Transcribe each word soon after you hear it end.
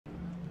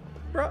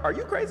Bro, are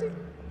you crazy?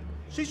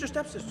 She's your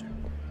stepsister.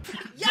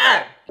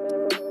 Yeah!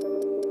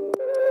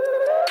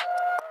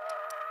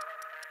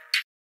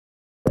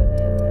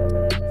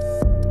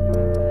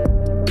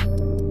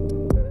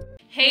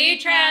 Hey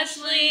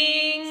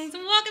trashlings!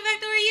 Welcome back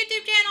to our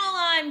YouTube channel.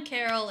 I'm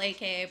Carol,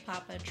 aka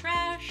Papa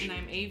Trash. And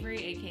I'm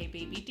Avery, aka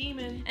Baby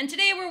Demon. And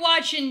today we're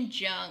watching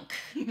junk.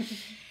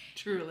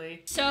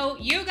 Truly. So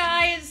you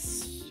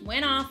guys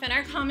went off in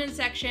our comment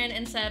section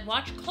and said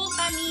watch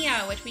Culpa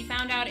Mia, which we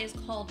found out is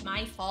called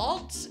My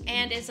Fault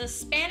and is a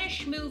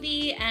Spanish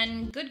movie,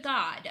 and good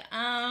God. Guys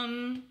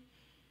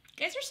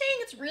are saying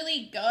it's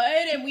really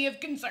good and we have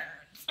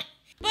concerns.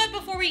 But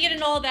before we get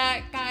into all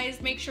that,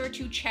 guys, make sure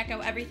to check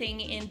out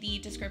everything in the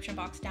description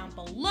box down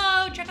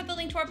below. Check out the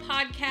link to our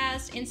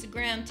podcast,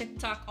 Instagram,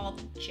 TikTok, all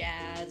the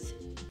jazz.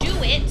 Do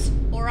it,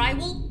 or I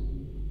will...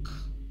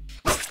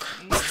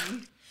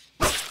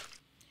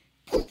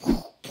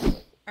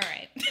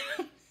 Alright.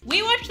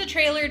 We watched the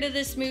trailer to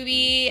this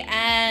movie,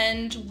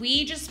 and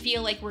we just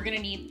feel like we're gonna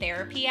need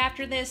therapy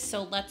after this,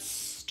 so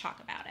let's talk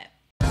about it.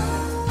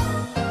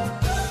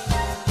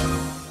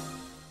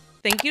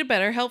 Thank you to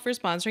BetterHelp for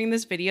sponsoring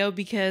this video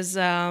because,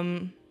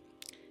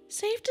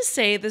 safe to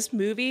say this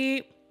movie,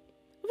 it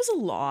was a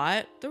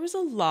lot. There was a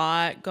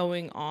lot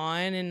going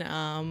on, and,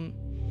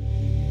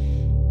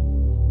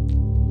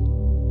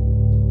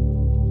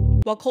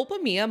 while Culpa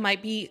Mia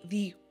might be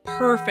the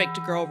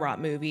perfect girl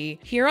rot movie,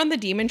 here on the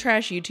Demon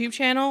Trash YouTube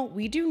channel,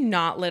 we do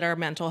not let our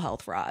mental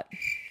health rot.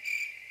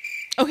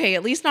 Okay,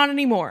 at least not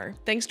anymore,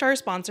 thanks to our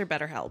sponsor,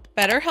 BetterHelp.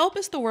 BetterHelp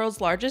is the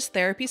world's largest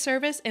therapy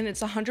service, and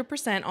it's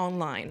 100%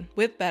 online.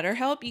 With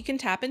BetterHelp, you can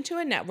tap into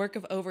a network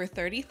of over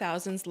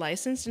 30,000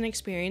 licensed and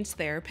experienced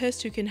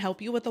therapists who can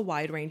help you with a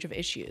wide range of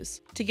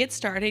issues. To get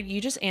started, you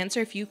just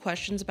answer a few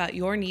questions about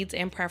your needs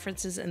and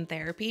preferences in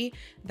therapy.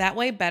 That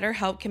way,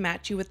 BetterHelp can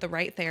match you with the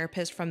right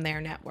therapist from their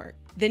network.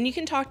 Then you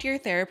can talk to your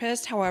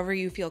therapist however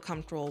you feel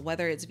comfortable,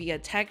 whether it's via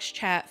text,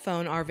 chat,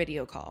 phone, or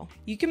video call.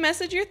 You can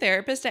message your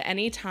therapist at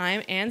any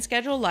time and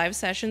schedule live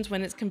sessions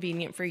when it's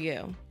convenient for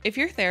you. If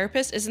your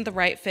therapist isn't the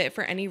right fit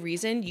for any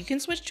reason, you can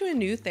switch to a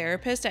new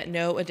therapist at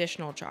no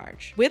additional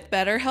charge. With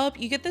BetterHelp,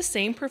 you get the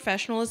same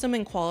professionalism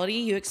and quality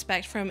you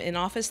expect from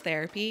in-office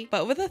therapy,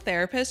 but with a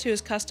therapist who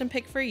is custom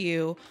picked for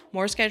you,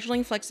 more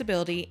scheduling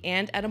flexibility,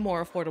 and at a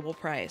more affordable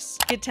price.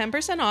 Get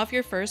 10% off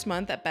your first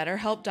month at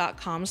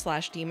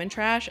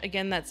betterhelp.com/demontrash.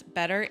 Again, that's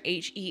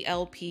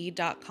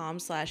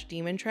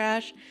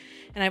betterhelp.com/demontrash.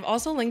 And I've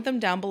also linked them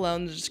down below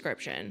in the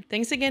description.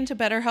 Thanks again to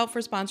BetterHelp for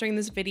sponsoring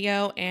this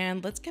video,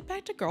 and let's get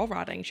back to girl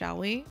rotting, shall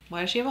we? Why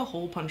does she have a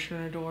hole punched in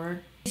her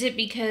door? Is it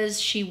because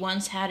she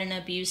once had an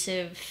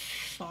abusive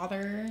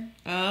father?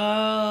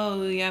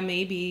 Oh, yeah,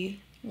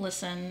 maybe.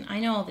 Listen, I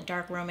know all the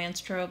dark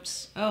romance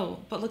tropes. Oh,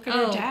 but look at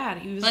her dad.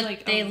 He was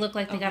like, they look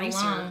like they got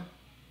along.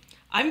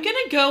 I'm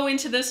gonna go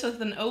into this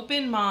with an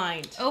open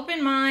mind.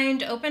 Open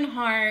mind, open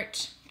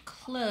heart,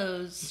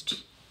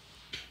 closed.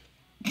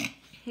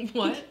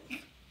 What?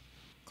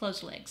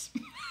 Closed legs.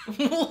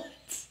 What?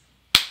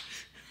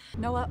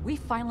 Noah, we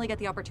finally get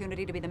the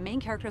opportunity to be the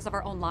main characters of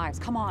our own lives.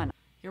 Come on.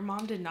 Your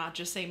mom did not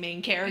just say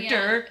main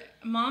character. Yeah,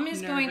 Mom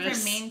is going for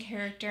main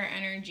character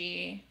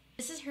energy.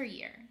 This is her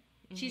year.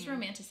 She's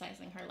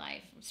romanticizing her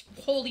life.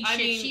 Holy shit,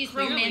 she's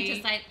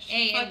romanticizing.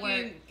 She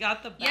fucking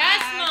got the bag.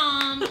 Yes,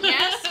 Mom.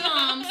 Yes,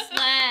 Mom.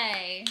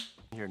 Slay.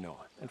 Here,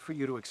 Noah, and for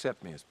you to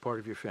accept me as part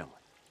of your family.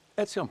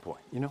 At some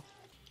point, you know?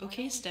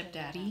 Okay,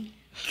 stepdaddy.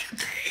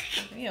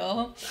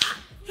 Real.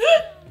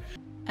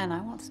 And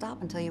I won't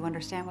stop until you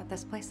understand what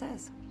this place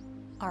is.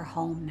 Our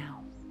home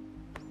now.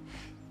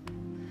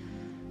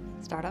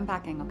 Start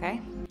unpacking,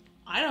 okay?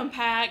 I'd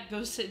unpack,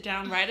 go sit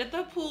down right at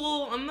the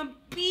pool, on the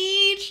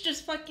beach,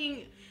 just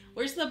fucking...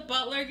 Where's the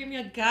butler? Give me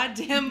a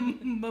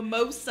goddamn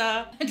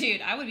mimosa.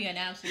 Dude, I would be an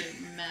absolute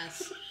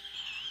mess.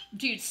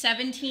 Dude,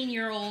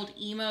 17-year-old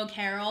emo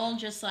Carol,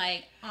 just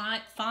like,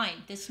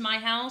 fine, this is my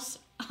house.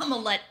 I'm gonna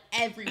let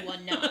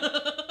everyone know.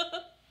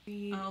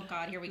 Oh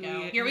God, here we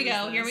go. Here we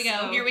go, here we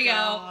go, here we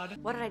go.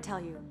 What did I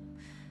tell you?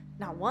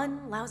 Not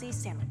one lousy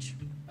sandwich.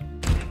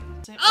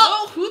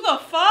 Oh, who the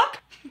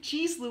fuck?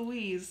 Jeez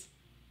Louise.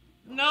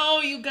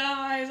 No, you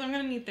guys, I'm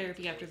gonna need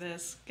therapy after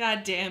this.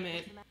 God damn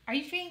it. Are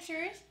you being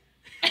serious?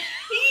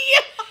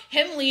 Yeah.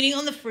 Him leaning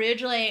on the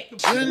fridge like...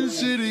 Sin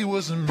City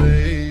wasn't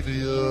made for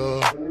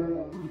you.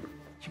 You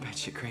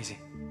batshit crazy.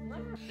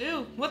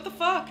 Ew, what the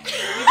fuck?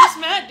 We just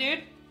met,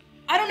 dude.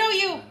 I don't know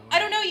you. I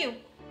don't know you.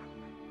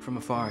 From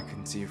afar, I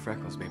couldn't see your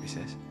freckles, baby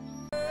sis.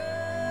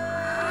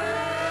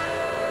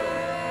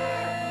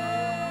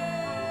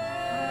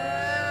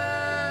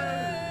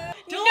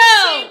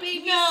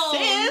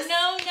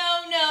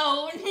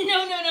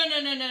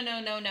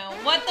 No.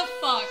 What the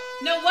fuck?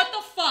 No, what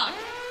the fuck?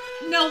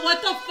 No,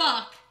 what the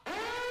fuck?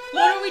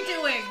 What are we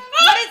doing?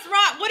 What is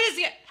wrong? What is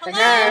it?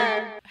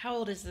 Hello? How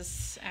old is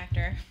this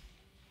actor?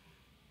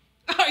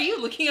 Are you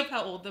looking up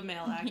how old the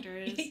male actor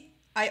is?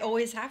 I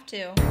always have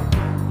to.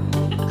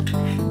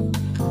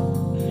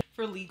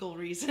 For legal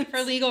reasons.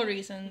 For legal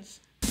reasons.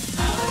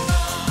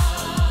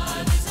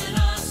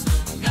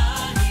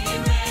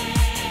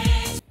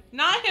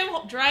 Not him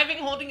driving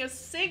holding a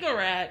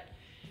cigarette.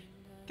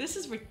 This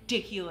is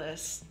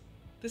ridiculous.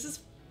 This is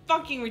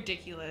fucking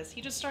ridiculous.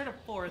 He just started a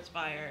forest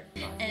fire.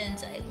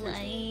 And I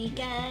like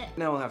it.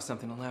 Now we'll have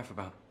something to laugh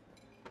about.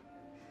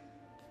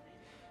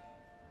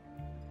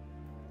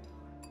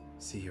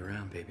 See you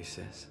around, baby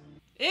sis.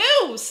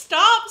 Ew,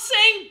 stop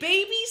saying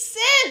baby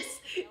sis.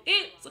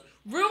 It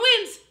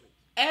ruins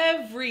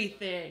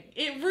everything.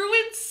 It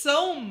ruins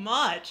so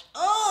much.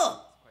 Ugh.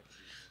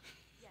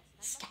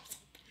 Stop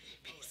saying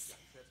baby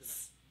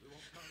sis.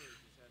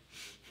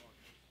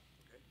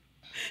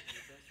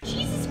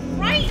 Jesus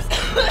Christ!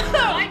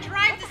 Why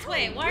drive this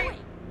way? Why?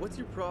 What's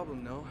your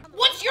problem, Noah?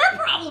 What's your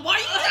problem? Why are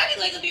you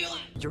acting like a dealer?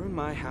 You're in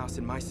my house,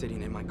 in my city,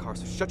 and in my car,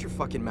 so shut your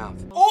fucking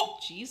mouth. Oh,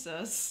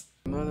 Jesus.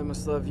 Mother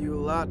must love you a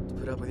lot to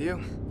put up with you.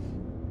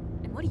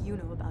 And what do you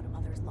know about a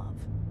mother's love?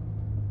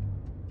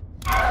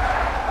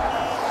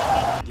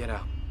 Get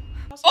out.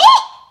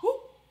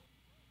 Oh!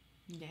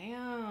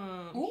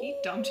 Damn. He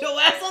dumped your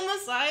ass on the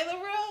side of the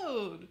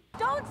road.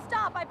 Don't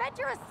stop! I bet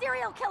you're a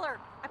serial killer!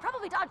 I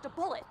probably dodged a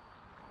bullet.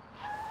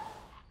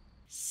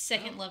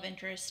 Second love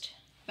interest.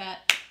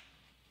 Bet.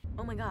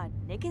 Oh my god,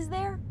 Nick is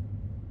there?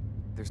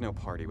 There's no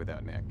party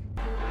without Nick.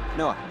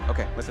 Noah,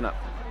 okay, listen up.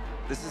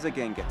 This is a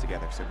gang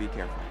get-together, so be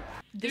careful.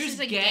 There's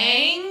a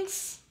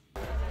gangs?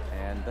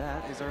 And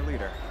that is our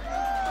leader.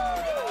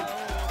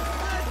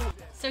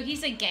 So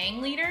he's a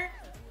gang leader?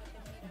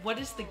 What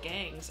is the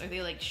gangs? Are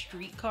they like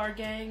streetcar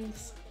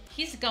gangs?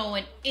 He's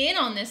going in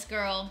on this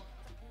girl.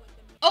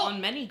 Oh! On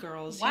many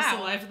girls. He's Wow.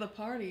 the life of the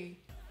party.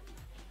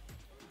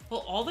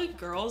 Well, all the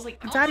girls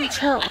like. Daddy,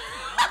 chill.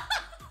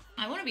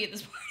 I want to be at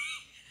this party.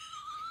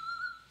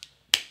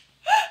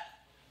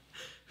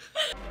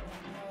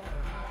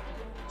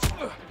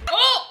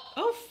 Oh!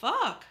 Oh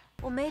fuck.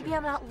 Well, maybe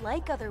I'm not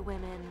like other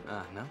women.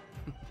 No?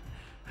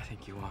 I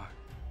think you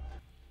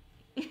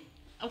are.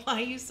 Why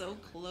are you so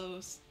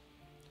close?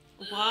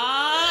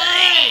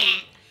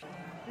 Why?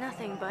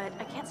 Nothing, but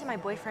I can't see my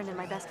boyfriend and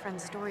my best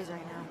friend's stories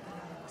right now.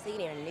 So you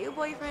need a new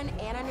boyfriend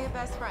and a new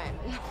best friend.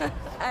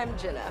 I'm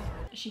Jenna.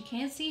 She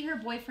can't see her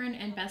boyfriend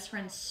and best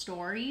friend's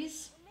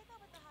stories.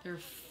 They're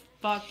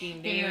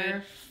fucking, dude.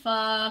 They're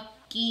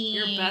fucking.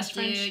 Your best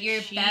friend's dude.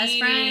 Your best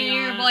friend and cheating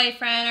your on-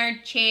 boyfriend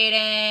are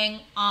cheating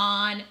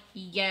on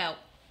you.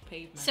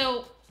 Pavement.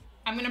 So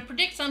I'm gonna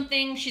predict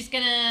something. She's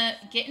gonna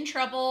get in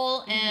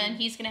trouble, and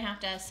he's gonna have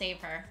to save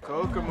her.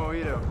 Coca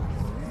mojito.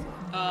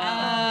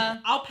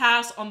 I'll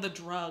pass on the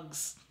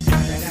drugs.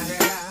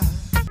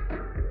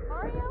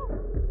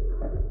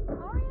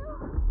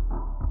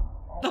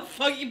 The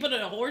fuck, you put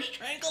a horse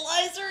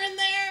tranquilizer in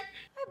there?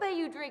 I bet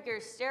you drink your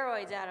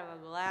steroids out of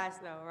a glass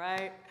though,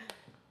 right?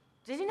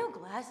 Did you know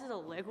glass is a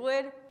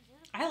liquid?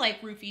 I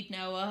like roofied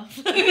Noah.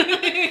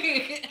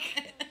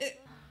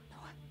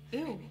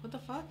 Ew, what the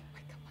fuck?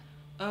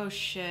 Oh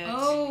shit.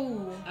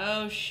 Oh,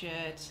 Oh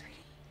shit.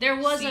 there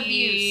was See?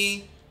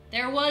 abuse.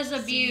 There was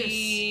abuse.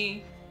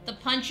 See? The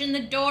punch in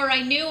the door,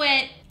 I knew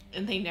it.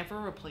 And they never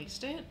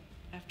replaced it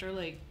after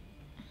like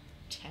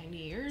 10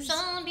 years?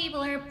 Some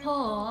people are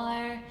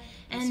poor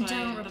and why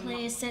don't the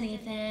replace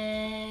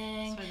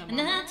anything. That's why the And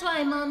mom- that's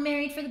why Mom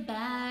married for the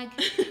bag.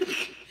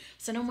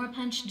 So no more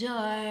punch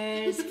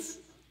doors.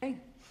 Hey,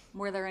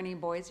 were there any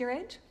boys your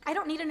age? I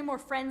don't need any more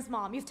friends,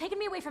 Mom. You've taken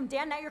me away from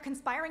Dan, now you're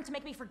conspiring to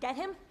make me forget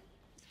him?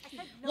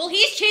 Well,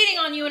 he's cheating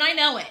on you and I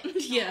know it.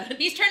 Yeah.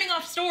 He's turning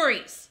off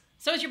stories.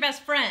 So is your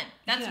best friend.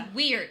 That's Yeah.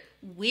 weird.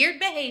 Weird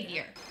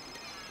behavior.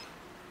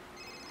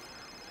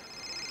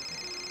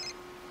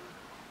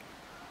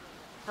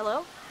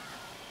 Hello?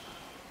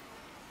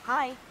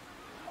 Hi.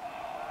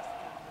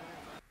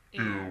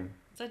 Ew.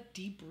 Is that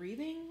deep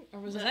breathing? Or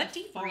was Was that that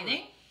deep fart?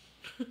 breathing?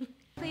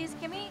 Please,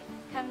 can we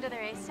come to the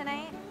race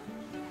tonight?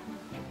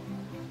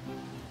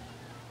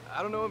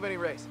 I don't know of any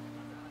race.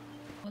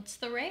 What's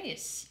the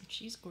race?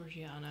 She's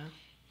Gorgiana.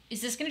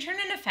 Is this gonna turn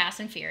into Fast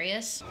and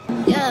Furious?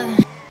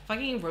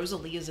 Fucking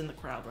Rosalia's in the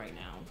crowd right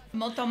now.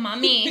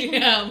 Motomami.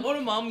 Yeah,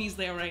 Motomami's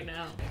there right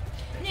now.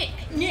 Nick.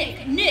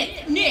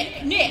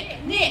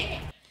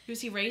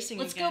 Who's he racing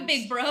Let's against? go,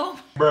 big bro.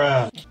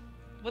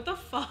 What the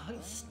fuck?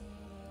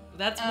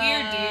 That's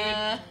weird,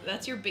 dude.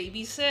 That's your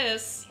baby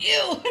sis.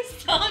 Ew,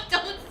 stop,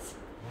 don't.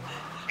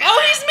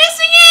 Oh, he's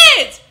missing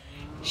it!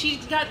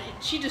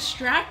 She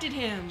distracted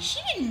him. She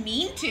didn't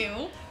mean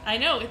to. I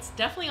know, it's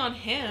definitely on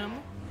him.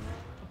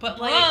 But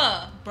like,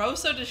 Bruh.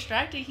 bro's so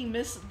distracted he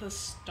missed the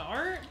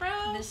start,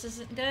 bro. This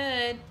isn't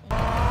good.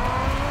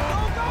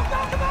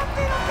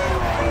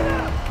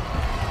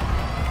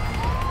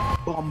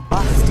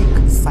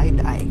 Bombastic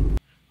side eye.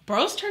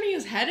 Bro's turning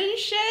his head and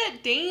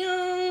shit?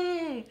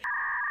 Damn.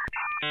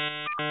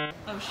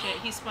 Oh shit,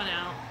 he spun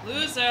out.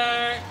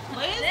 Loser.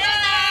 Loser.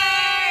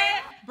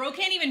 Bro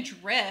can't even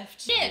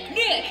drift. Nick.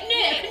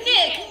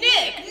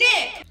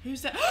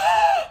 Who's that?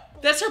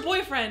 That's her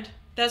boyfriend.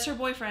 That's her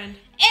boyfriend.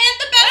 And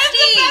the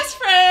bestie. And the best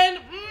friend.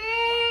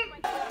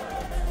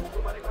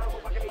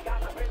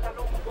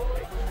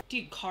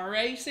 Dude, car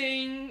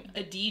racing,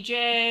 a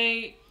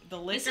DJ, the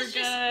liquor is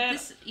guy.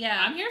 just,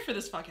 yeah. I'm here for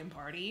this fucking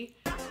party.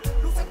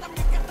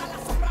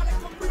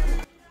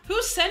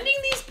 Who's sending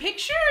these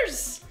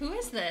pictures? Who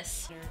is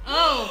this?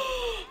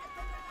 Oh.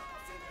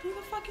 Who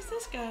the fuck is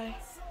this guy?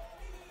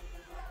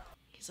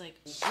 He's like,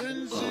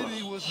 Sin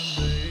City wasn't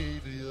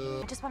made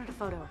I just wanted a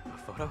photo. A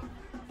photo?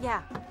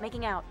 Yeah,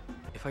 making out.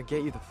 If I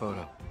get you the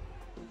photo,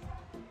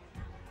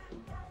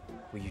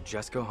 will you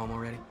just go home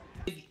already?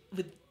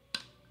 with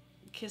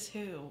kiss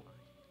who?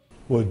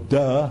 Well,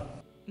 duh.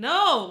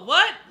 No,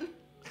 what?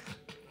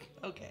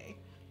 Okay.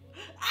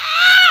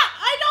 Ah!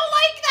 I don't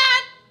like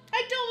that!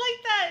 I don't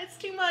like that. It's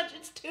too much.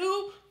 It's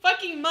too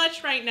fucking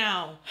much right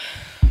now.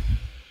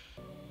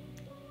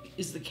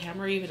 Is the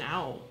camera even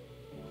out?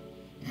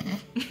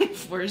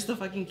 Where's the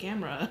fucking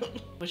camera?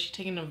 Was she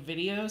taking a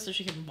video so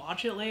she can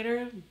watch it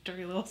later?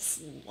 Dirty little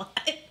slut.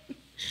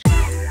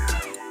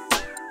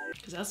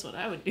 Because that's what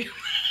I would do.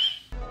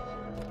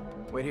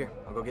 Wait here.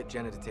 I'll go get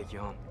Jenna to take you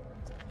home.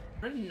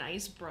 What a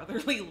nice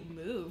brotherly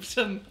move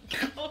to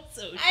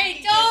also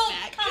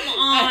Come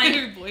on.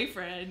 your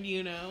boyfriend,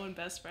 you know, and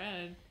best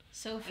friend.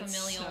 So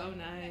familial. It's so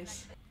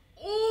nice.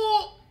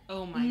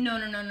 Oh my No.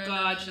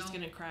 god, she's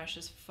gonna crash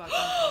this fucking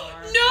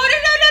car. No.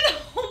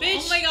 Bitch,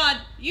 Oh my god.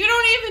 you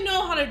don't even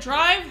know how to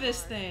drive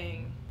this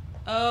thing.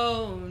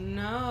 Oh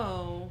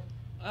no.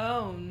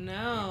 Oh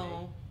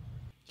no.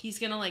 He's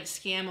gonna like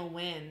scam a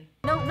win.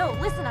 No,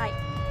 listen,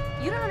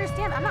 you don't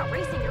understand. I'm not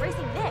racing. You're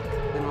racing Nick.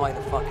 Then why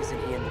the fuck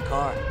isn't he in the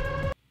car?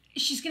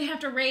 She's gonna have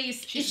to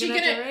race. She's gonna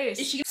have to race.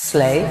 Is she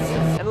Slave?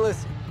 And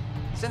listen,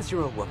 since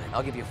you're a woman,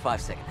 I'll give you a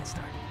 5-second head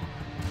start.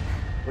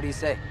 What do you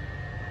say?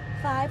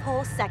 5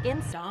 whole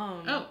seconds.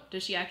 Dumb. Oh.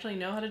 Does she actually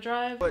know how to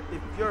drive? But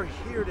if you're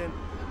here, then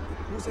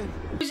who's in?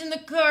 Who's in the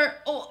car?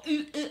 Oh,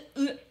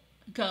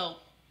 go.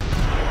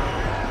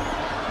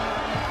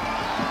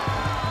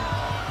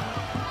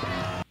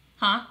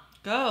 Huh?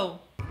 Go.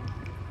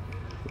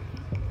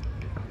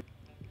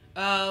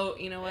 Oh,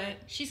 you know what?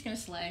 She's gonna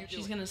slay.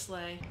 She's gonna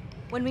slay.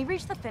 When we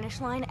reach the finish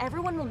line,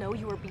 everyone will know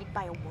you were beat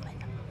by a woman.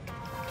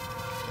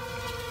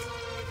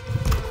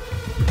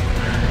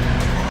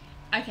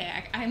 Okay,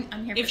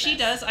 I'm here for If she this.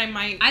 does, I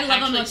might I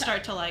love actually a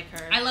start to like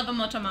her. I love a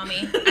moto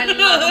mommy. I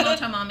love a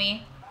moto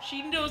mommy.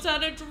 She knows how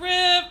to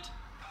drift.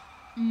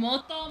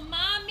 Moto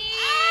mommy!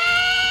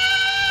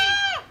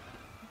 Ah!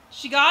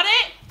 She got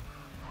it?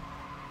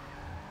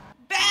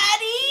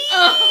 Baddie!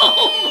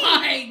 Oh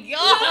my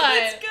god!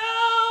 Let's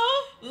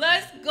go!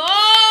 Let's go,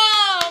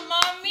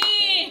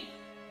 mommy!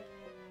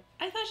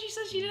 I thought she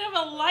said she didn't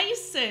have a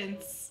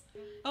license.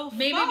 Oh,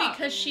 Maybe fuck.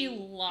 because she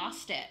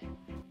lost it.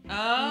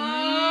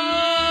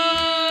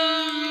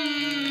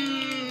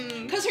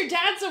 Because her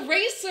dad's a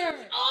racer.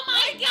 Oh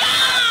my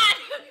god!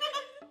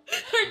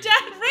 Her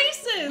dad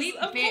races.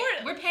 Of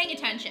course. We're paying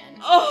attention.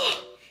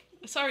 Oh,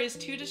 sorry, I was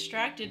too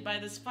distracted by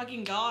this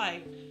fucking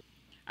guy.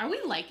 Are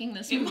we liking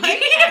this Am movie?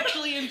 I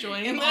actually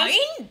enjoying Am this?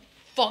 I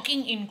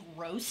fucking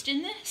engrossed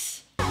in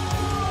this?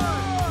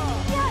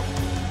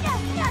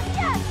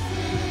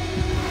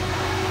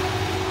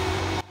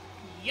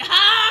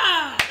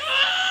 Yeah!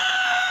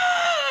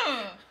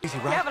 Easy,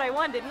 right? Yeah, but I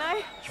won, didn't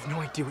I? You've no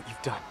idea what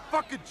you've done.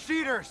 Fucking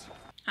cheaters!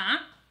 Huh?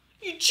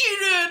 You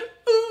cheated!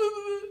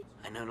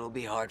 I know it'll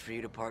be hard for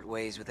you to part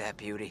ways with that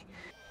beauty.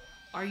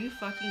 Are you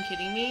fucking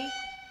kidding me?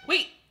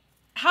 Wait,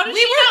 how did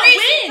We she were not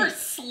racing win? for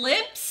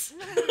slips?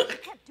 You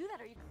can't do that,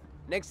 or you...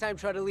 Next time,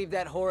 try to leave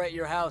that whore at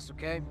your house,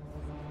 okay?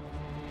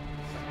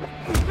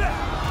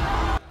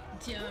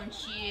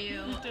 Don't you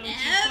Don't you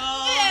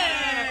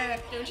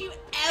ever, Don't you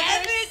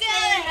ever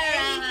say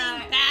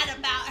anything bad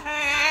about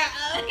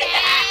her,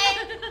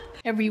 okay?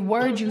 Every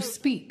word you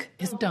speak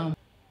is dumb.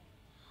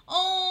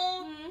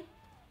 Oh,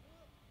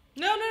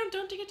 No,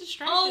 don't get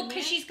distracted. oh,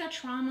 because she's got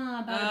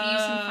trauma about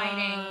abuse and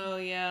fighting. Oh,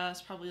 yeah,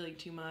 it's probably like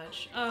too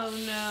much. Oh,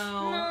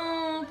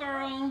 no. No,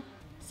 girl.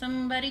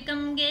 Somebody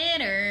come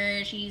get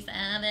her. She's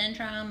having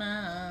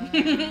trauma.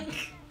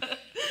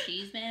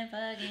 She's been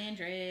fucking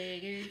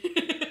triggered.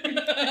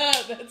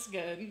 That's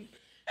good.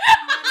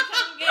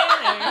 Come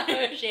get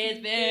her. She's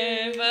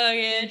been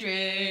fucking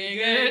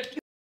triggered.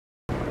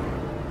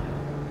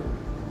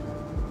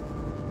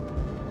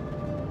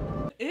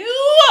 Ew!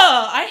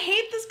 I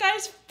hate this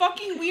guy's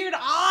fucking weird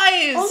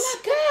eyes.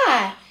 Oh my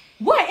god!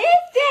 What is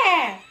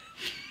that?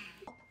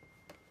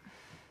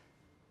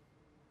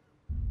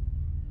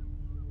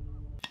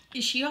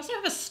 Does she also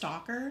have a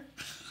stalker?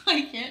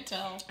 I can't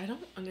tell. I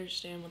don't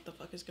understand what the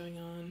fuck is going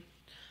on.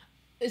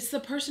 It's the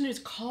person who's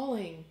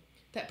calling.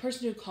 That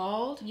person who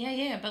called.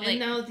 Yeah, but And like,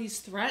 now these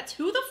threats.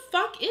 Who the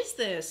fuck is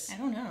this? I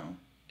don't know.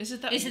 Is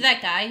it that? Is it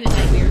that guy who's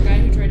like weird guy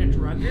who tried to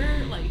drug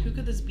her? Like, who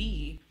could this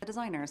be? The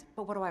designers,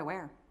 but what do I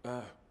wear?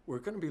 We're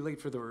gonna be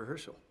late for the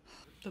rehearsal.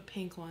 The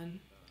pink one.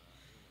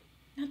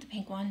 not the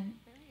pink one?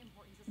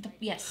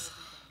 Yes.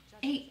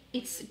 Hey,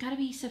 it's gotta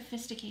be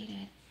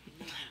sophisticated.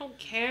 I don't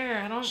care.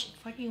 I don't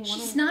fucking want to.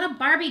 She's not a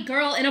Barbie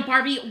girl in a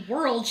Barbie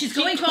world. She's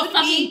going to a could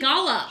fucking be.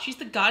 gala. She's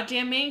the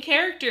goddamn main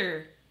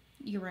character.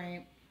 You're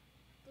right.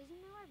 Did you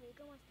know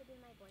Enrico wants to be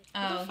my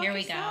boyfriend? Oh, fuck here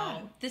we is go.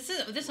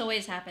 that? This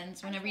always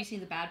happens whenever you see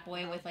the bad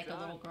boy with like a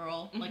little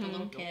girl, like a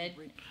little kid.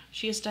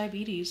 She has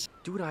diabetes.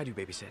 Do what I do,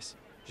 baby sis.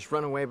 Just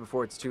run away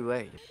before it's too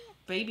late.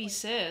 baby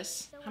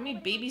sis. How many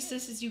baby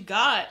sisses you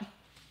got?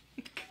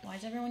 Why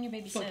is everyone your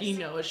baby sis? Fucking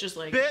no, it's just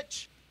like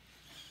Bitch!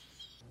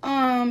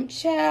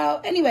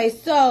 Child. Anyway,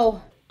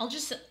 so. I'll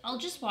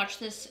just watch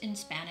this in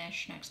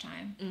Spanish next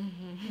time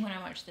when I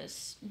watch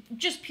this,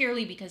 just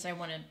purely because I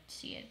want to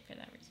see it for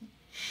that reason.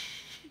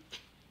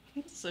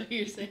 So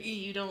you're saying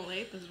you don't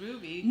like this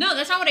movie? No,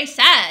 that's not what I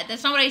said.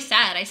 That's not what I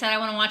said. I said I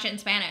want to watch it in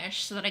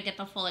Spanish so that I get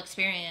the full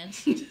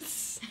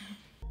experience.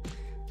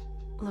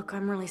 Look,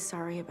 I'm really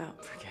sorry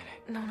about... Forget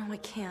it. No, I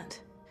can't.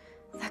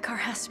 That car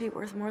has to be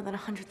worth more than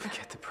 100,000.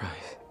 Forget the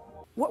price.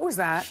 What was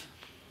that?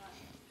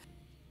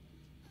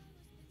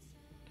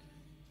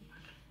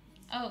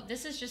 Oh,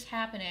 this is just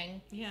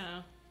happening.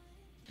 Yeah.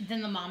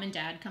 Then the mom and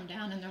dad come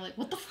down and they're like,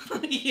 what the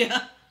fuck?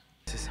 Yeah.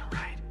 This isn't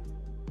right.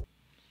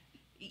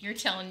 You're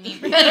telling me.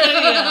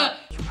 Yeah.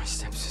 You're my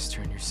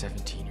stepsister and you're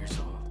 17 years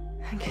old.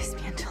 Kiss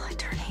me until I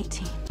turn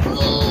 18.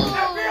 Oh,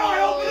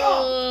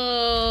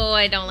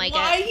 I don't like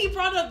Why it. he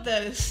brought up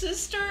the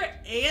sister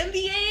and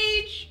the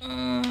age?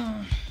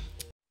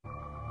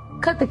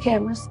 Cut the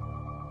cameras.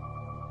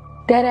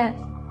 Dead ass.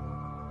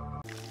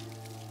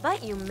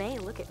 But you may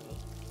look at me.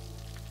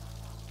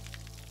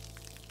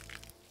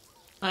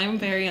 I'm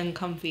very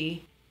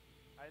uncomfy.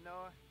 I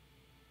know.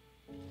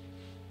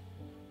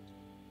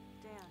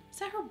 Damn. Is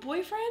that her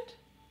boyfriend?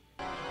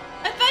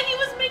 I thought he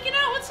was making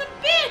out with some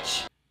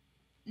bitch.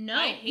 No,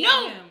 I hate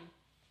no. him.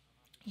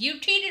 You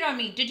cheated on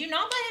me. Did you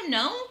not let him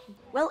know?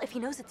 Well, if he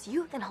knows it's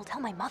you, then he'll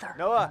tell my mother.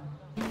 Noah!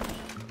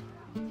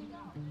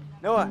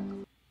 Noah!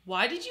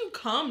 Why did you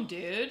come,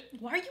 dude?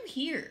 Why are you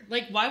here?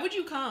 Like, why would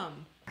you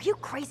come? Are you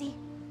crazy?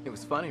 It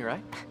was funny,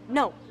 right?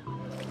 No.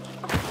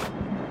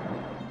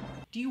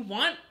 Do you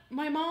want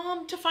my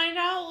mom to find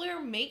out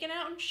we're making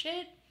out and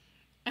shit?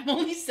 I'm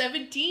only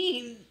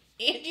 17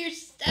 and your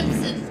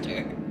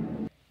stepsister.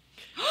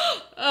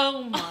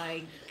 Oh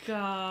my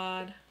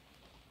god.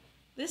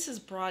 This is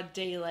broad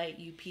daylight,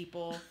 you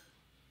people.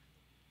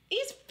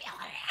 He's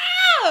feeling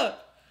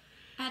out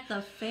At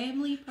the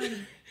family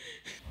party.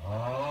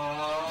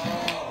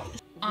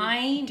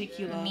 I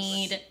Ridiculous.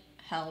 need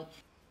help.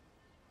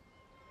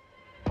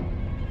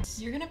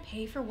 You're gonna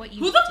pay for what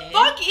you Who the did?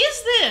 fuck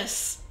is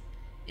this?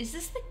 Is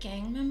this the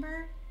gang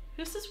member?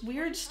 Who's this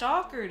weird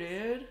stalker,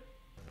 dude?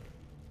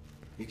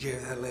 You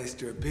gave that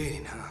Lester a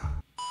beating, huh?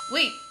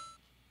 Wait,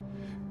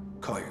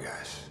 Call your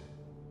guys.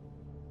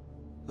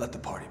 Let the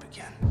party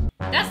begin.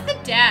 that's the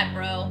dad,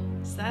 bro.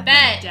 Is that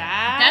Bet. the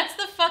dad? That's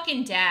the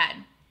fucking dad.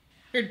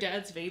 Her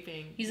dad's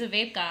vaping. He's a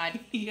vape god.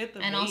 He hit the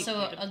And vape,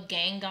 also dude. a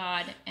gang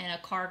god and a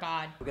car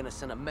god. We're gonna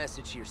send a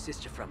message to your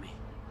sister from me.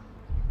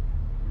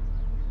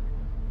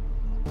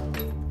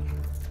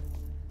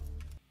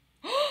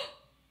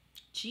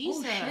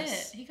 Jesus. Oh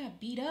shit, he got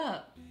beat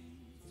up.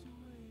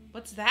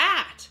 What's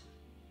that?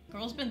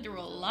 Girl's been through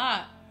a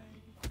lot.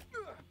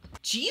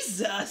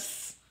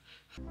 Jesus.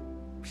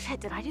 Shit,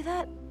 did I do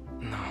that?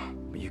 No,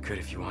 but you could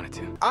if you wanted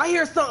to. I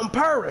hear something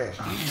purring!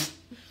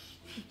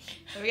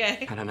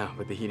 Okay. I don't know,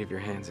 but the heat of your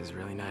hands is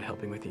really not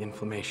helping with the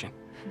inflammation.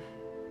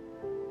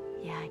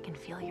 Yeah, I can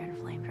feel you're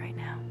inflamed right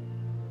now.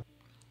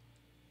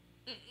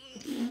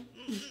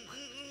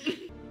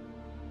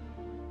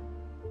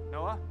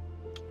 Noah?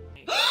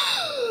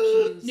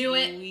 Jeez Knew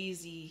it.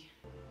 Louise-y.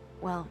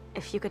 Well,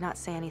 if you could not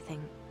say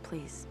anything,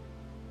 please.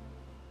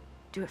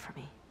 Do it for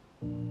me.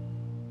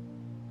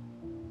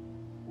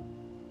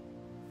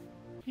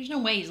 There's no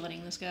way he's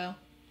letting this go.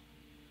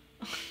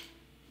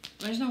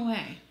 There's no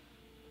way.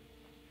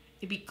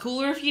 It'd be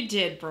cooler if you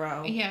did,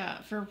 bro.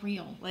 Yeah, for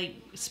real. Like,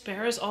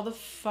 spare us all the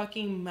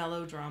fucking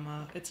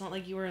melodrama. It's not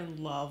like you were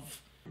in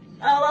love.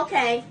 Oh,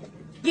 okay.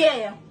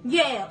 Yeah.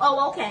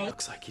 Oh, okay.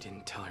 Looks like you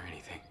didn't tell her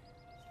anything.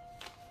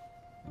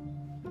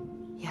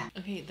 Yeah.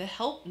 Okay, the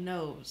help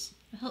knows.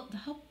 The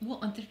help,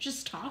 well, they're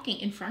just talking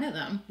in front of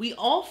them. We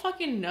all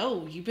fucking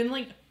know. You've been,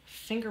 like,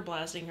 finger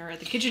blasting her at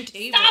the kitchen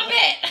table. Stop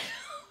it!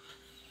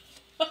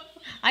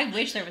 I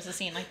wish there was a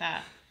scene like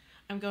that.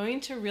 I'm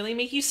going to really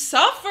make you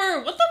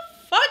suffer. What the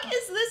fuck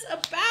is this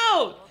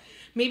about?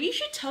 Maybe you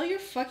should tell your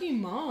fucking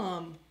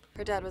mom.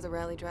 Her dad was a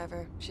rally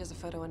driver. She has a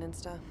photo on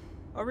Insta.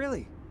 Oh,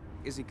 really?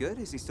 Is he good?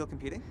 Is he still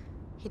competing?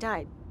 He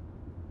died.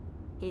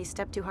 He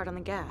stepped too hard on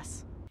the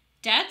gas.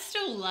 Dad's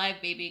still alive,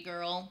 baby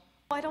girl.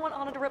 I don't want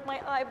Anna to rip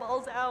my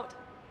eyeballs out.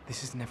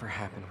 This has never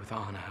happened with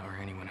Anna or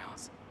anyone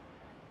else.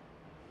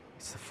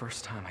 It's the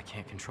first time I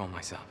can't control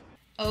myself.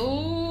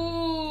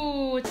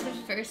 Oh, it's the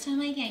first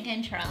time I can't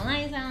control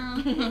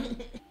myself.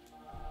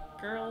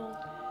 Girl.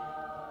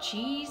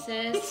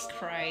 Jesus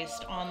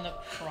Christ on the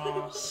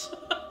cross.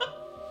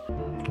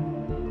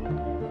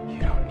 You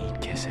don't need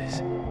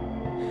kisses.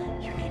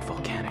 You need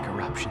volcanic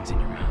eruptions in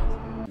your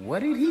mouth. What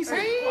did he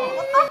say?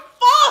 What the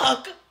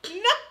fuck?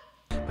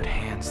 No. But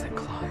hands that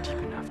claw deep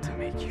enough to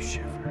make you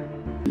shiver.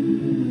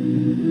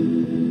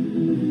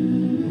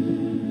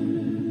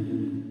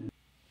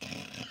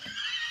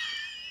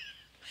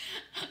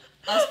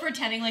 Us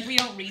pretending like we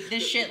don't read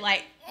this shit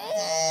like...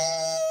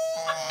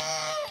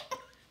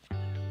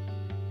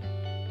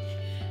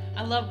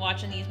 I love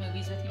watching these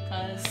movies with you,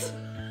 cuz.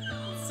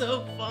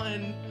 So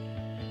fun.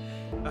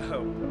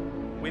 Oh,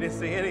 we didn't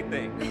see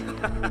anything.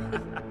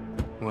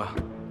 Well,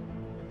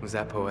 was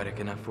that poetic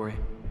enough for you?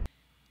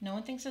 No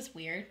one thinks it's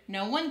weird.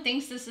 No one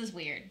thinks this is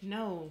weird.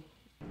 No.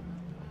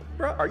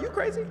 Bro, are you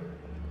crazy?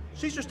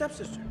 She's your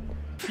stepsister.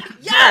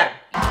 Yeah!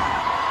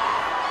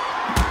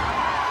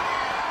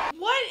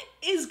 What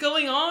is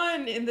going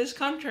on in this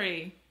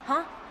country?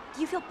 Huh?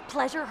 Do you feel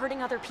pleasure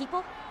hurting other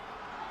people?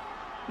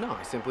 No,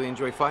 I simply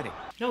enjoy fighting.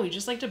 No, we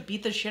just like to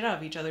beat the shit out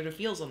of each other to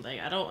feel something.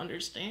 I don't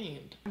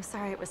understand. I'm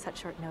sorry it was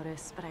such short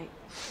notice, but I...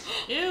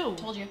 Ew.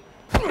 Told you.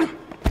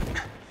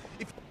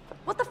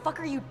 What the fuck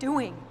are you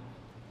doing?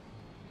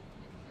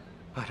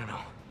 I don't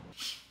know.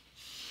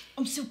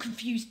 I'm so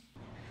confused.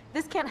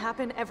 This can't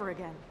happen ever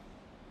again.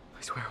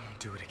 I swear I won't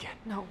do it again.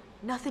 No,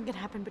 nothing can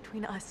happen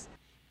between us.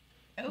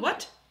 Oh.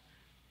 What?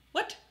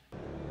 What?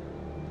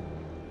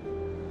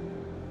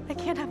 I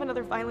can't have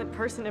another violent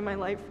person in my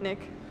life, Nick.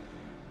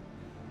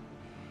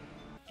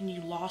 And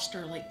you lost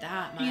her like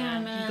that, man. Yeah,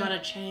 man. You gotta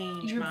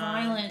change, You're man.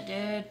 violent,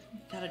 dude. You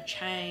gotta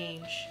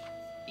change.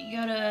 You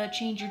gotta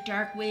change your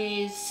dark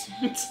ways.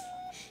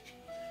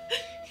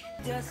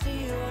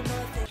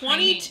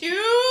 22?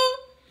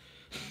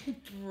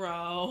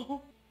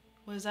 Bro.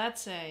 What does that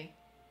say?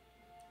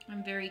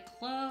 I'm very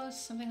close,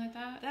 something like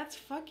that. That's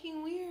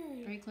fucking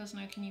weird. Very close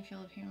now. Can you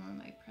feel the pain on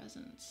my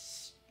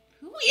presence?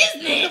 Who is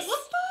this?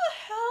 What the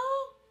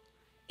hell?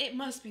 It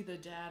must be the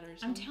dad or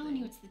something. I'm telling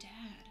you, it's the dad.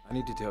 I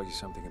need to tell you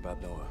something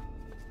about Noah.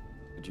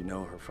 Did you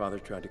know her father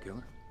tried to kill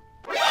her?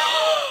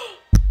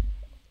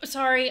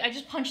 Sorry, I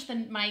just punched the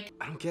mic.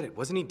 I don't get it.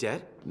 Wasn't he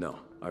dead? No,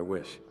 I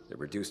wish. They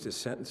reduced his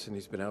sentence and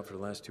he's been out for the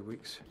last 2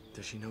 weeks.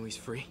 Does she know he's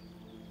free?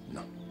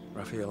 No,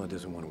 Rafaela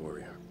doesn't want to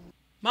worry her.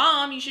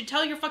 Mom, you should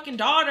tell your fucking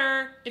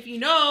daughter if you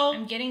know.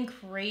 I'm getting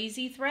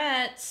crazy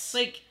threats.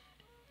 Like,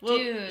 well,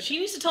 dude. She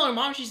needs to tell her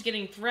mom she's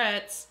getting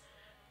threats.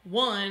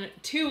 1.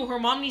 2, her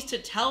mom needs to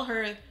tell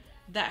her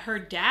that her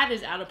dad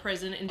is out of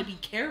prison and to be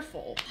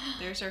careful.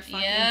 There's her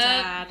fucking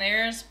dad.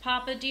 There's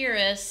Papa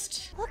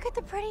Dearest. Look at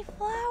the pretty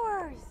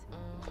flowers.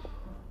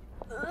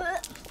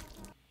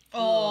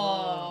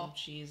 Oh,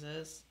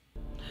 Jesus.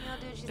 No,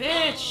 dude, she's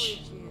Bitch.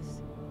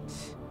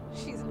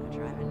 She's not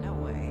driving, no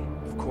way.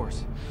 Of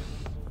course.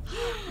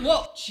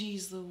 Whoa.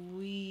 Jeez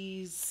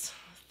Louise.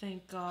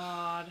 Thank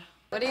God.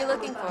 What are you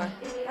looking for?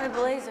 My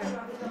blazer.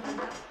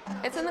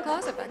 It's in the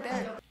closet back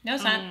there. No,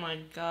 it's not. Oh my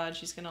God,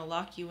 she's gonna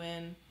lock you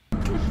in.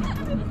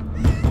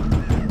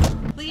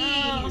 Please.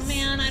 Oh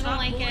man, I don't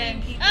like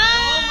it. People.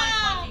 Ah! Oh my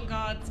fucking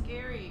God,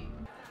 scary.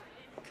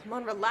 Come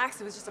on,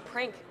 relax. It was just a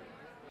prank.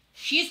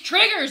 She's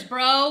triggers,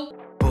 bro.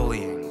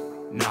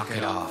 Bullying. Knock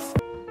it off.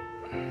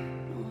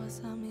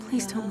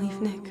 Please don't leave,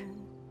 Nick.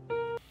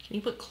 Can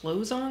you put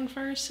clothes on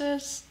first,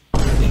 sis? I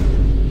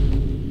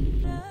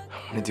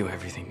want to do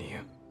everything to you,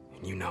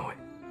 and you know it.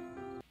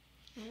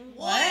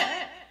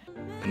 What?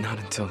 But not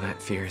until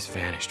that fear has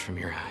vanished from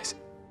your eyes.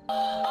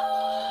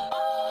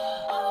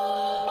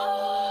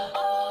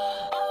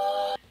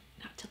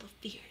 Not till the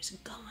fear is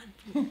gone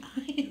from your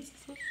eyes.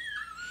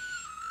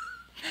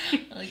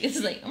 Like, it's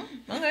like,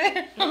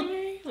 okay.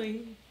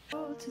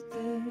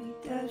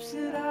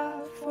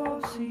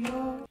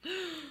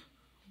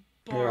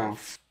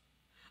 Barf.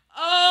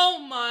 Oh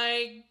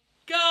my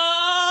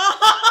God!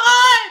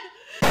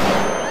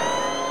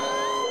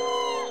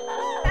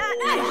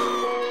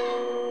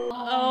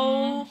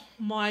 Oh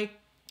my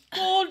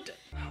God!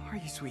 How are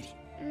you, sweetie?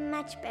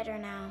 Much better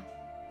now.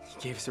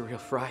 You gave us a real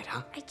fright,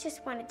 huh? I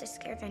just wanted to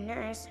scare the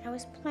nurse. I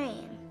was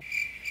playing.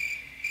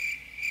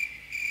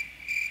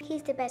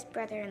 He's the best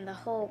brother in the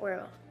whole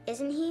world,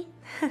 isn't he?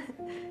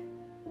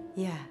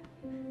 Yeah.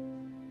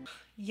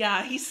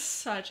 Yeah, he's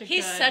such a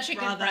good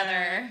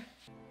brother.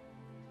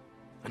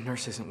 A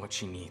nurse isn't what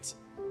she needs.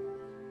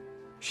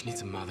 She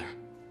needs a mother.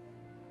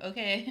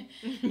 Okay.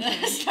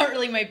 That's not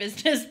really my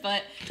business,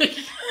 but...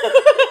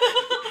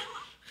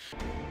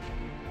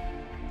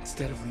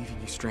 Instead of leaving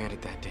you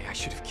stranded that day, I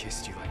should have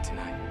kissed you like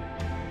tonight.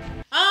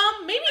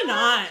 Maybe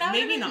not.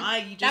 Maybe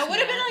not. You just That would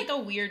have met. been like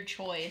a weird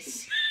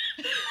choice.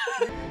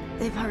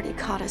 They've already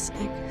caught us,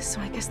 Nick, so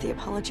I guess the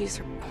apologies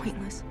are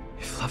pointless.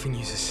 If loving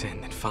you's a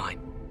sin, then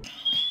fine.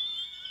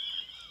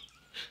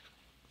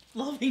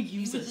 Loving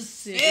you's a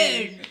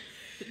sin.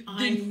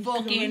 Then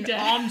fucking, to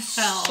I'm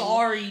hell.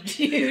 sorry,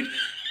 dude.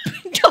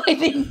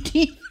 Diving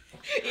deep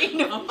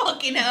into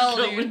fucking hell,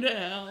 Going dude. to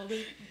hell.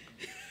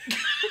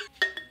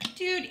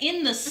 Dude,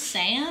 in the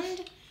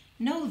sand?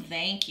 No,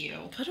 thank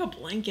you. Put a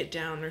blanket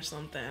down or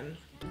something.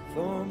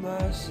 For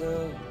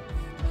myself,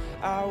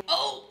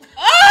 Oh!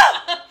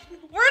 Ah!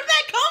 Where'd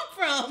that come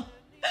from?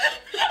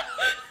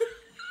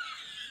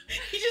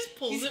 He just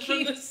pulls He's it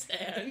from the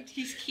sand.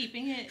 He's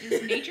keeping it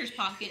in nature's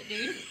pocket,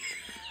 dude.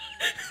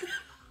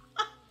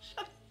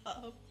 Shut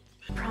up.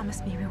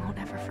 Promise me we won't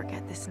ever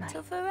forget this night.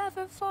 Till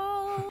forever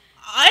fall.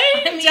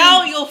 I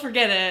doubt you'll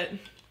forget it.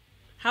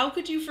 How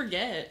could you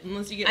forget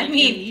unless you get I like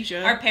mean,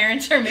 amnesia? our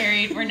parents are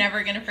married. We're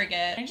never gonna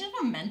forget. I just have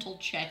a mental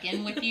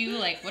check-in with you.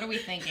 Like, what are we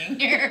thinking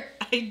here?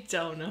 I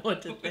don't know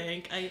what to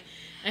think. I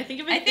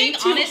think if I I think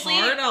too honestly,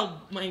 hard,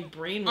 my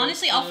brain will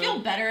honestly, I'll feel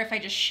explode. better if I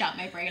just shut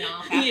my brain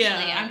off. Actually,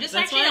 Yeah, I'm just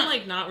that's actually why I'm not,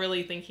 like not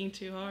really thinking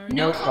too hard.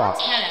 No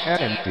thoughts,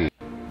 head empty.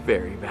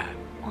 Very bad.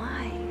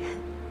 Why?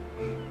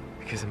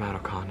 Because I'm out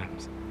of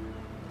condoms.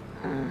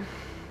 I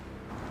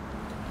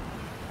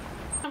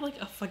have like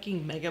a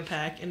fucking mega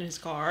pack in his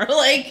car.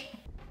 Like,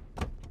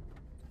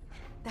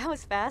 That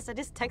was fast. I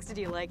just texted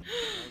you like.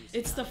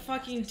 it's the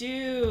fucking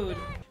dude.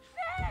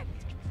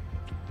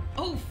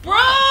 Oh,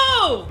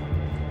 bro!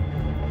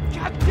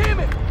 God damn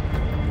it!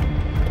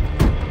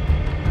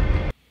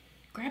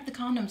 Grab the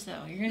condoms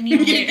though. You're gonna need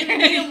them later. You're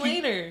gonna need them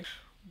later.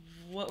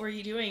 What were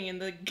you doing in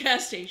the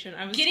gas station?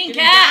 I was Getting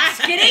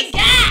gas! Getting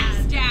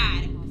gas,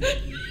 Dad!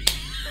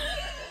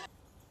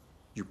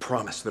 You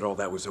promised that all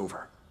that was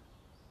over.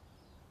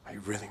 Are you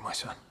really my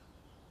son?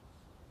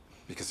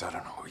 Because I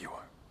don't know who you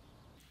are.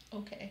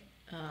 Okay.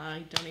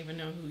 I don't even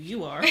know who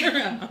you are.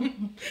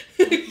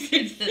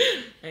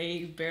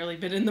 I barely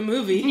been in the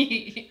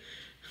movie.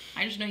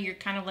 I just know you're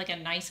kind of like a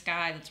nice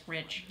guy that's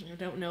rich. I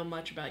don't know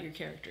much about your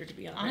character, to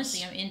be honest.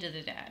 Honestly, I'm into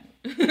the dad.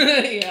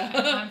 Yeah.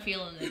 I'm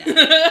feeling the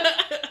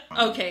dad.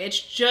 Okay,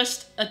 it's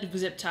just a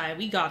zip tie.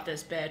 We got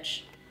this,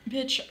 bitch.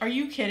 Bitch, are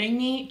you kidding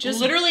me? Just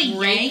literally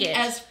break yank it.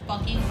 as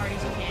fucking hard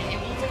as you can. It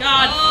will take.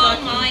 God oh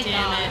fucking my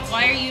damn god. it.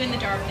 Why are you in the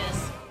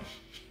darkness?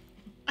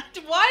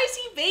 Why is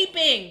he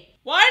vaping?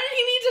 Why did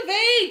he need to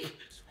vape?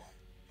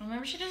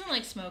 Remember, she doesn't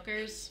like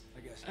smokers.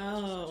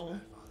 Oh.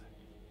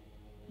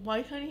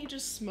 Why couldn't he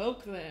just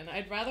smoke then?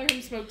 I'd rather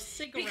him smoke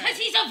cigarettes. Because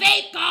he's a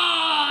vape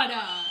god!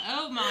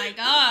 Oh my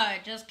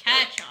god, just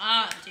catch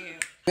up,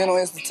 dude. Mental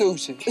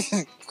institution.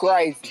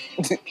 Crazy.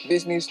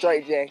 Bitch needs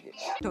straight jacket.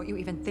 Don't you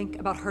even think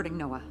about hurting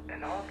Noah.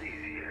 In all these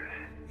years,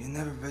 you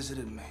never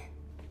visited me.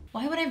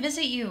 Why would I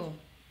visit you?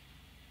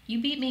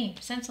 You beat me,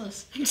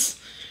 senseless.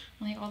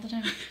 Like, all the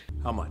time.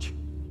 How much?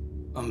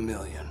 $1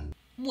 million.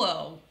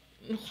 Whoa.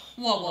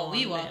 Whoa,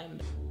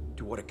 man.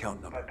 To what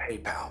account number?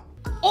 PayPal.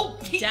 Oh,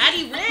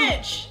 Daddy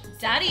rich!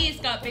 Daddy's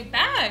got big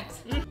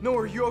bags. No,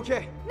 are you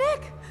okay?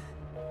 Nick!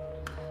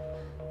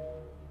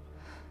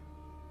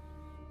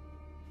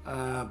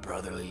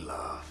 Brotherly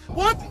love.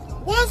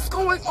 What's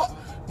going on?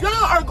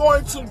 Y'all are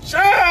going to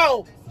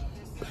jail!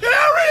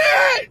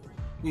 Period!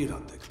 You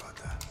don't think about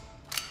that.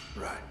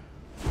 Right.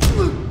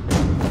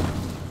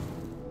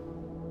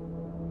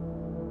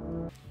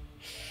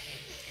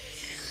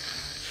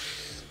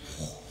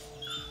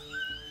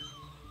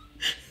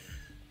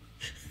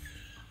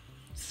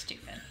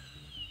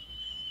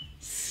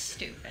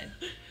 Stupid.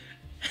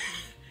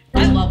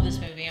 I love this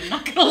movie, I'm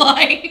not gonna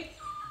lie.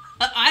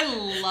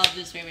 I love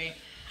this movie.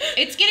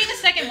 It's getting a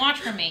second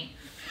watch from me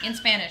in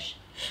Spanish.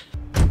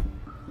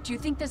 Do you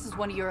think this is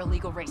one of your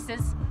illegal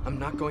races? I'm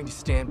not going to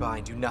stand by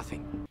and do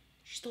nothing.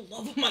 She's the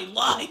love of my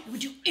life. I would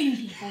do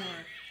anything for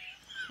her.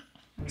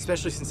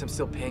 Especially since I'm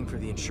still paying for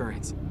the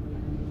insurance.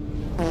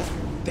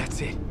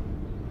 That's it.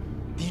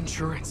 The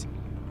insurance.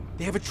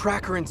 They have a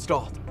tracker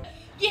installed.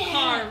 Yeah.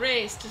 Car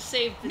race to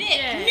save the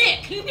day.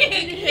 Nick.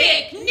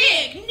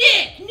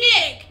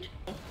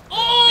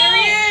 Oh, there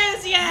he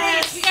is.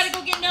 Yes. Race, we gotta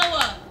go get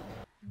Noah.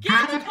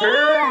 Get the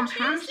car.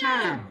 Chase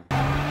him.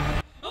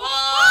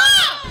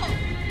 Oh!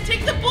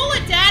 Take the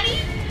bullet, Daddy.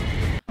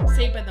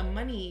 Saved by the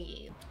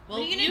money. Well,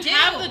 what are you gonna do?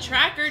 Have the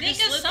tracker. Think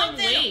just of let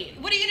something. them wait.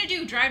 What are you gonna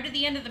do? Drive to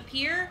the end of the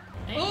pier?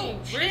 Hey, oh,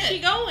 where's shit. she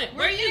going?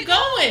 Where are you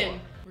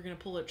going? We're gonna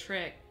pull a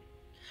trick.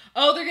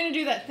 Oh, they're gonna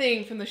do that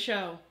thing from the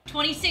show.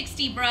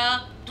 2060,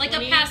 bruh. Like a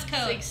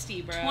passcode.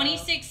 2060, bro.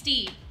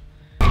 2060.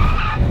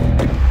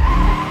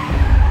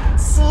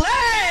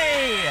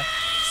 Slay!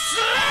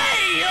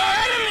 Slay your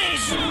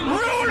enemies!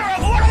 Ruler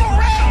of one of the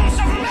realms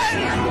of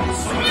men!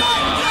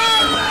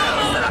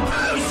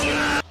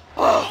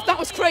 Oh, that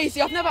was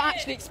crazy. I've never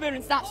actually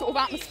experienced that sort of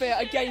atmosphere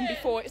again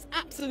before. It's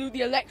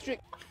absolutely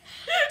electric.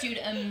 Dude,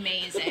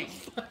 amazing.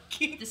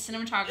 The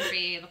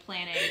cinematography, the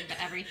planning,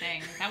 the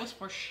everything. That was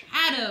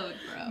foreshadowed,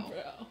 bro.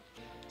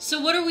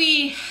 So what are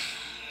we...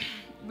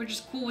 We're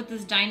just cool with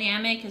this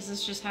dynamic? Is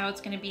this just how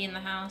it's gonna be in the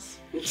house?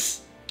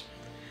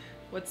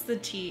 What's the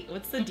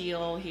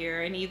deal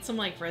here? I need some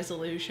like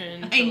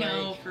resolution. I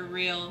know, for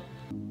real.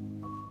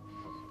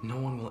 No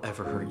one will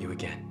ever hurt you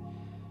again.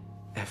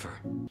 Ever.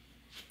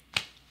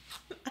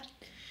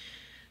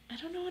 I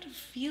don't know how to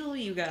feel,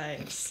 you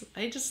guys.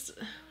 I just...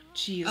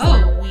 Jeez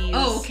Louise.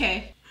 Oh,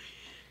 okay.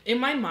 In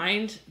my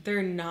mind,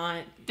 they're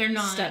not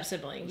step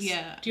siblings.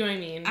 Yeah. Do you know what I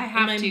mean? I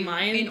have in my to,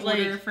 mind, in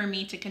order for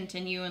me to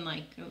continue and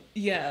like...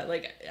 Yeah,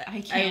 like,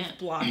 I can't. I've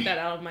blocked that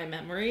out of my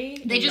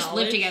memory. They just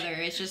live knowledge. together.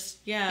 It's just...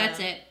 Yeah. That's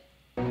it.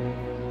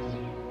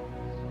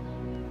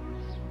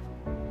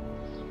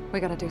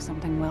 We gotta do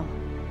something, Will.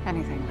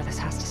 Anything, but this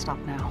has to stop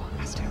now.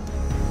 Has to.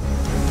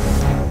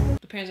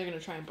 The parents are gonna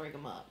try and break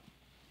them up.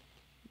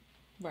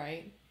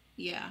 Right?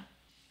 Yeah.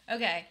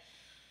 Okay.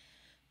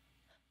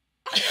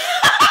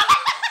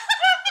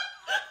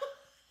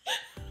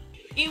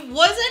 It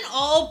wasn't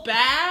all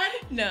bad.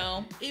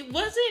 No. It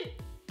wasn't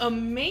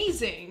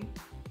amazing,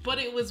 but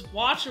it was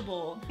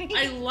watchable.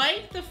 I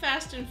like the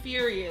Fast and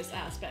Furious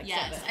aspect of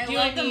it. I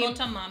love the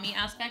Motomami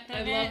aspect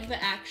of it. I love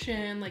the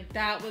action. Like,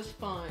 that was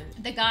fun.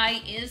 The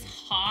guy is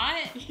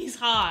hot. He's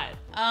hot.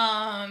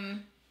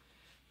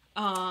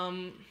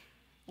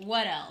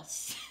 What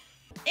else?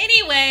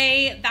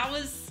 Anyway, that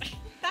was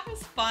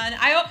fun.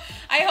 I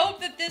hope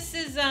that this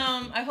is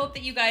I hope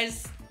that you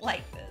guys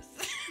like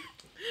this.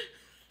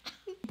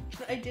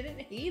 I didn't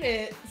hate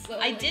it. So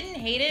I didn't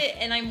hate it,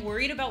 and I'm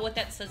worried about what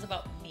that says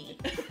about me.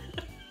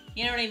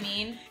 You know what I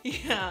mean?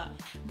 Yeah.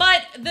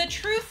 But the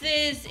truth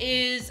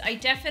is I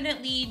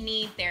definitely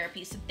need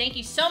therapy. So thank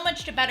you so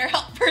much to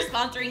BetterHelp for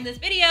sponsoring this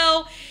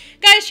video.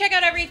 Guys, check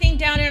out everything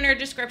down in our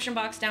description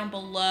box down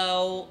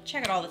below.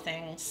 Check out all the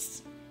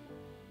things.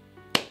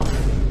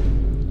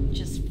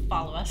 Just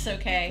follow us,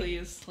 okay?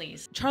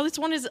 Please. Charlie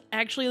Swan is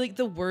actually like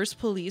the worst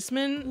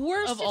policeman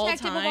Worst of all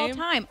detective time. of all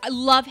time. I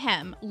love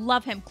him.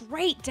 Love him.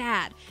 Great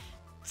dad.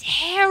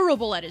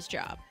 Terrible at his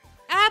job.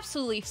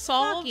 Absolutely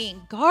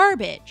fucking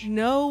garbage.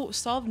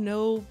 Solved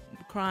no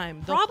crime.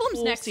 The Problems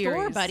whole next door,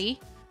 series. buddy.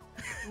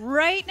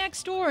 Right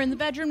next door, in the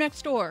bedroom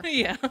next door.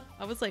 Yeah.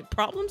 I was like,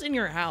 problems in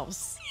your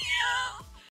house.